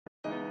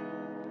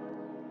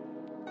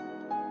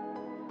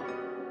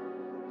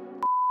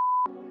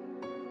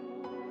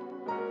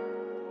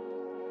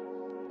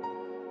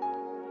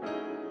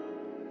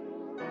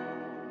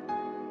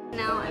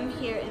I'm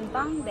here in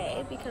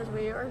Hongdae because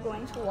we are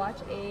going to watch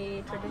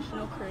a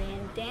traditional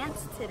Korean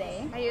dance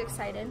today. Are you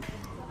excited?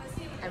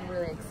 I'm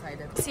really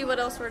excited. See what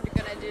else we're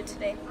gonna do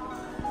today.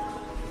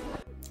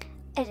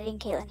 Editing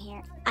Caitlin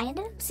here. I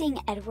ended up seeing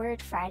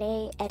Edward,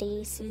 Friday,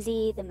 Eddie,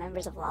 Susie, the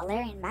members of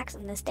LAKEY, and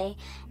Maxim this day,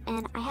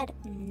 and I had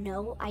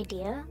no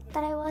idea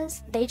that I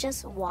was. They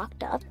just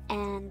walked up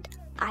and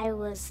I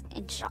was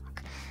in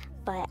shock.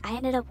 But I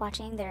ended up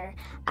watching their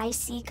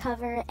IC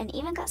cover and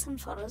even got some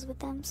photos with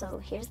them,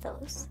 so here's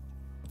those.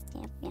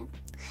 Yeah.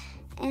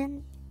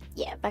 And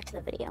yeah, back to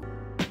the video.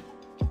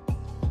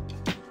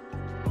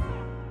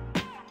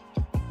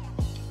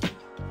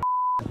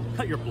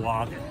 Cut your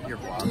blog.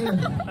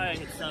 Hi,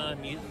 it's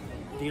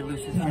the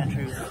elusive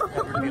Andrews,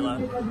 Edward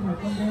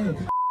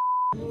Villa.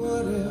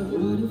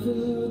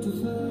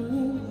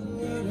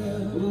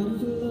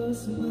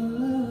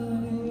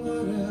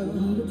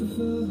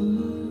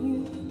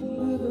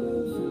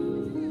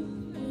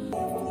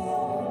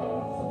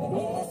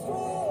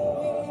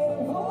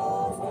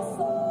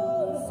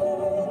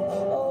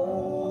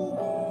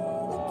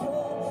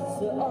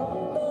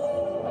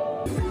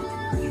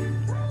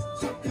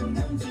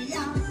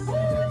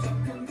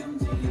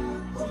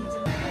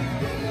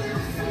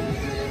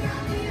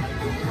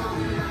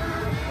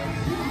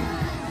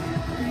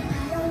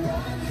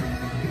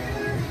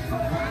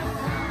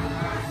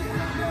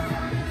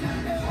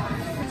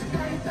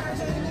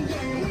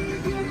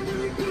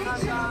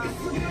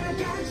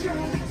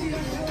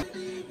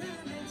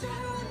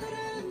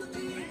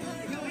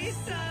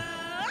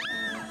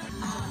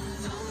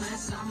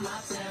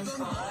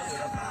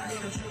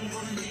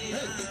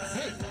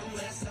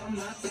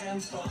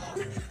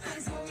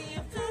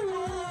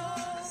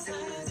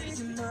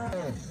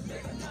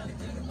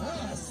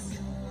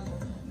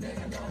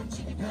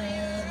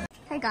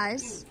 Hey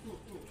guys,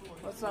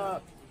 What's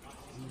up?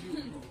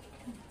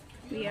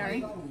 we are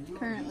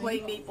currently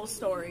Play Maple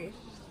Story.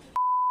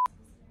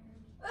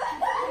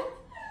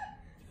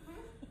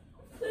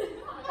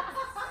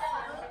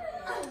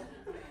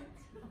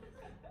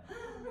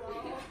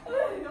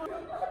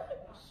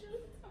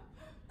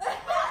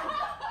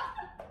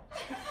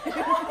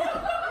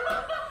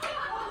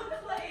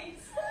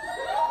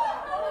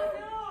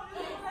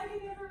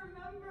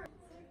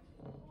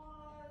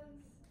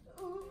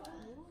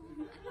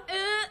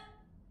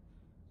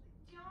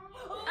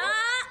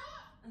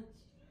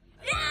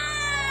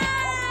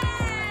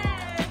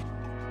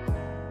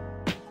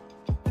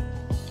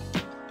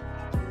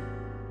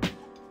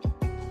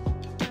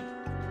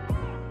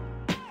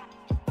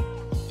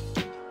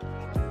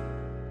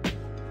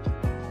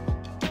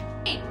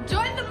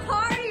 join the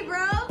party,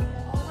 bro.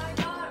 Oh my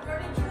god,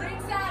 where the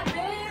drinks at,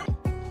 man?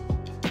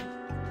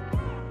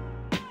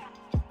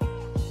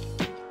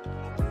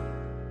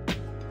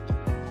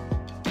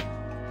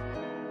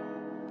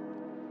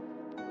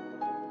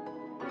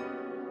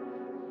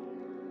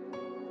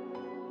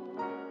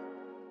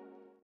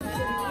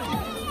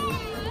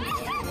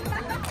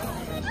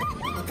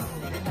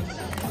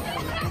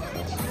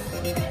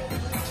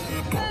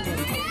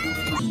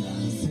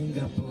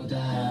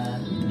 생각보다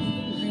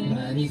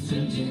많이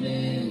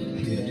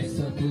숨지네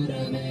그래서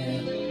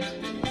불안해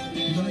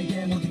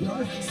너에게 모든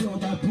걸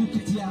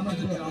쏟아붓겠지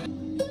아마도 내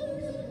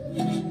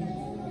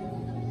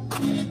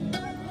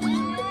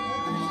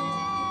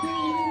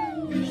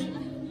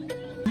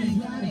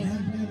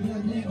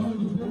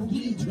얼굴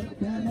보기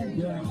좋다는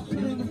걸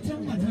그런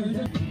걱정만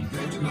해도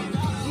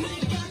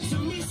내가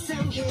좀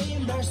이상해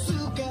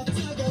말수가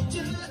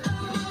적어져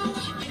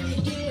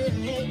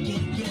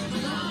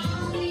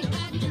우리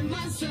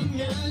아들만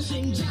서면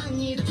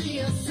심장이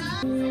뛰어서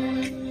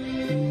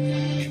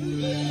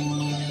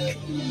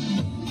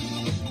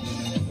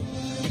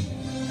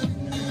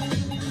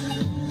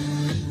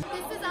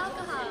This is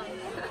alcohol.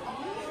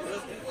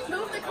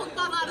 Move the coke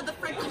bomb out of the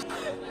fridge.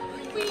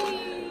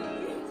 Whee!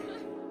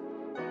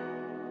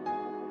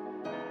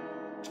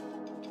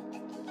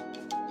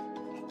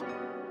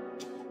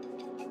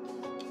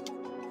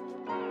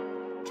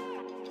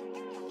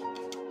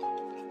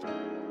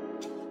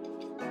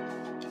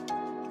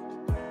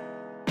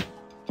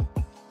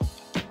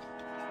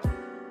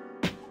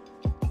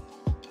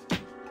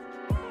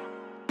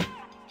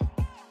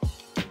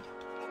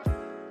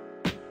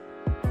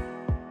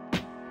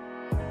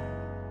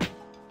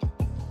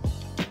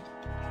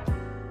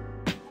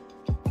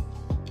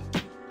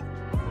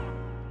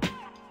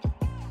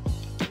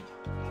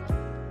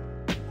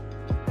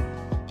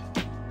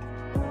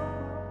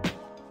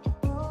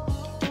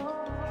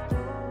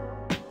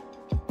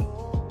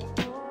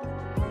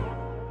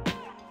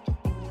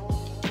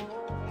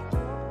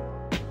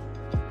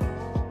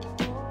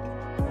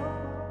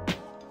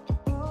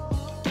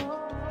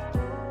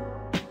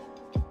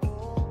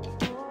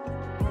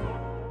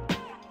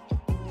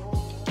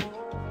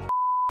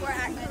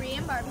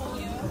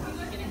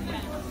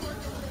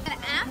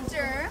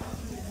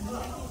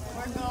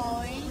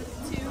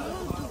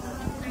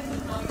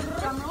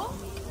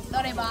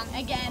 Noraebang.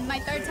 Again, my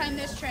third time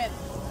this trip.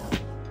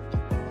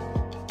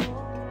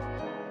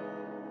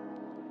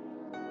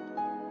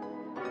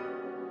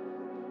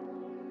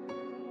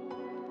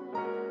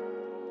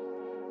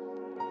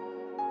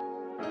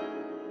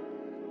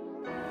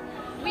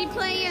 be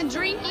playing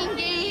drinking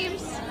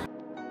games.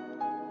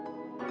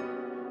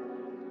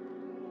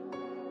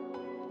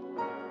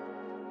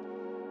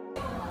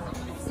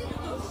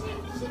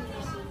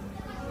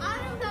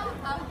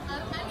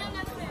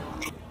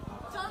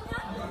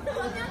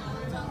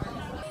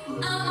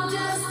 I'm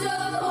just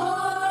a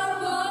poor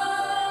boy.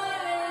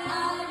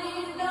 I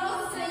need no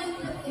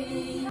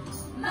sympathy.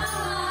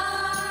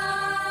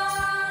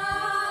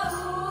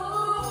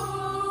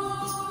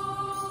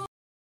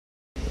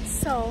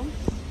 So,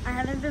 I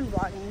haven't been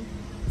vlogging,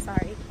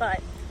 sorry,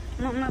 but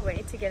I'm on my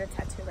way to get a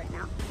tattoo right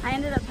now. I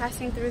ended up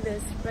passing through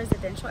this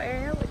residential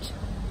area, which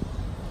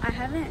I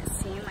haven't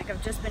seen. Like,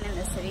 I've just been in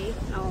the city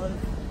in all of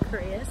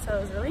Korea, so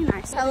it was really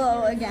nice.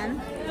 Hello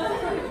again.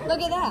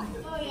 Look at that.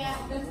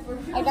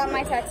 I got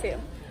my tattoo.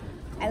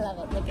 I love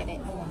it. Look at it.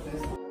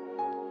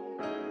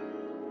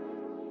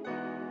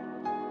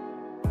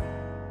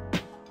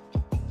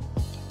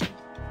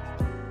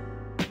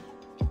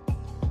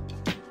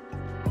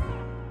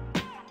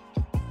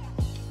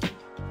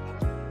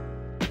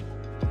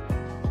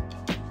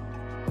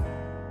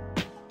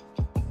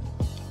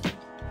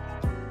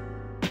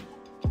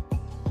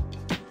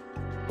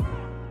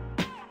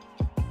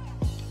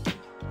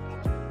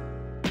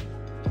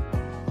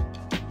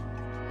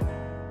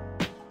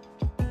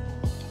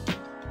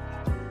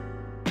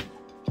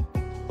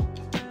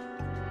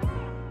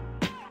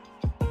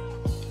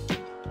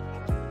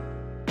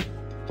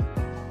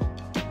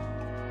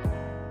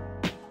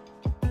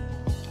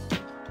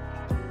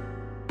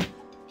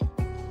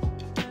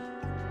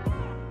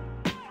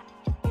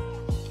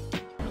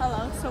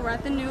 Hello, so we're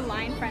at the new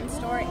Line Friend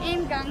store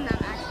in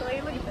Gangnam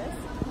actually. Look at this.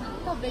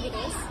 Look how big it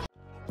is.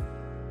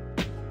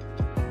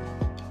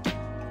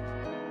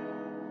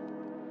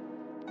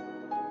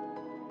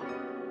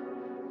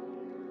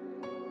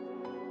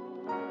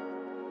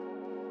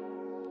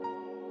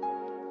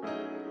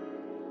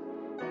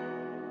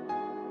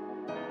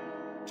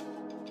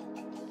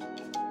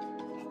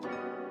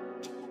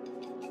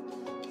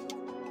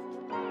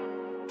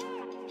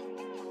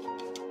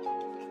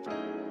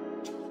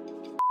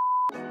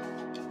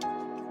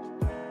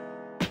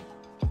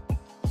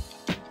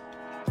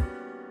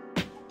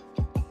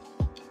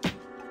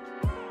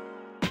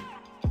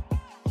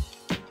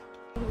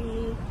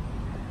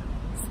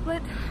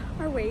 Split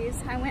our ways.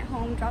 I went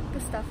home, dropped the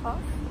stuff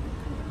off,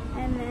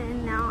 and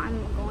then now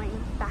I'm going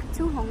back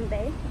to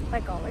Hongdae,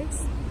 like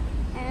always.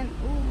 And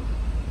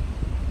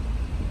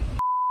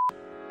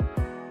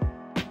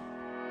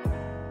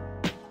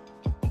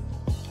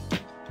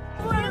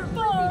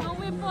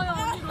너무 예뻐요.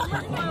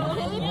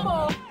 너무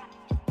예뻐요.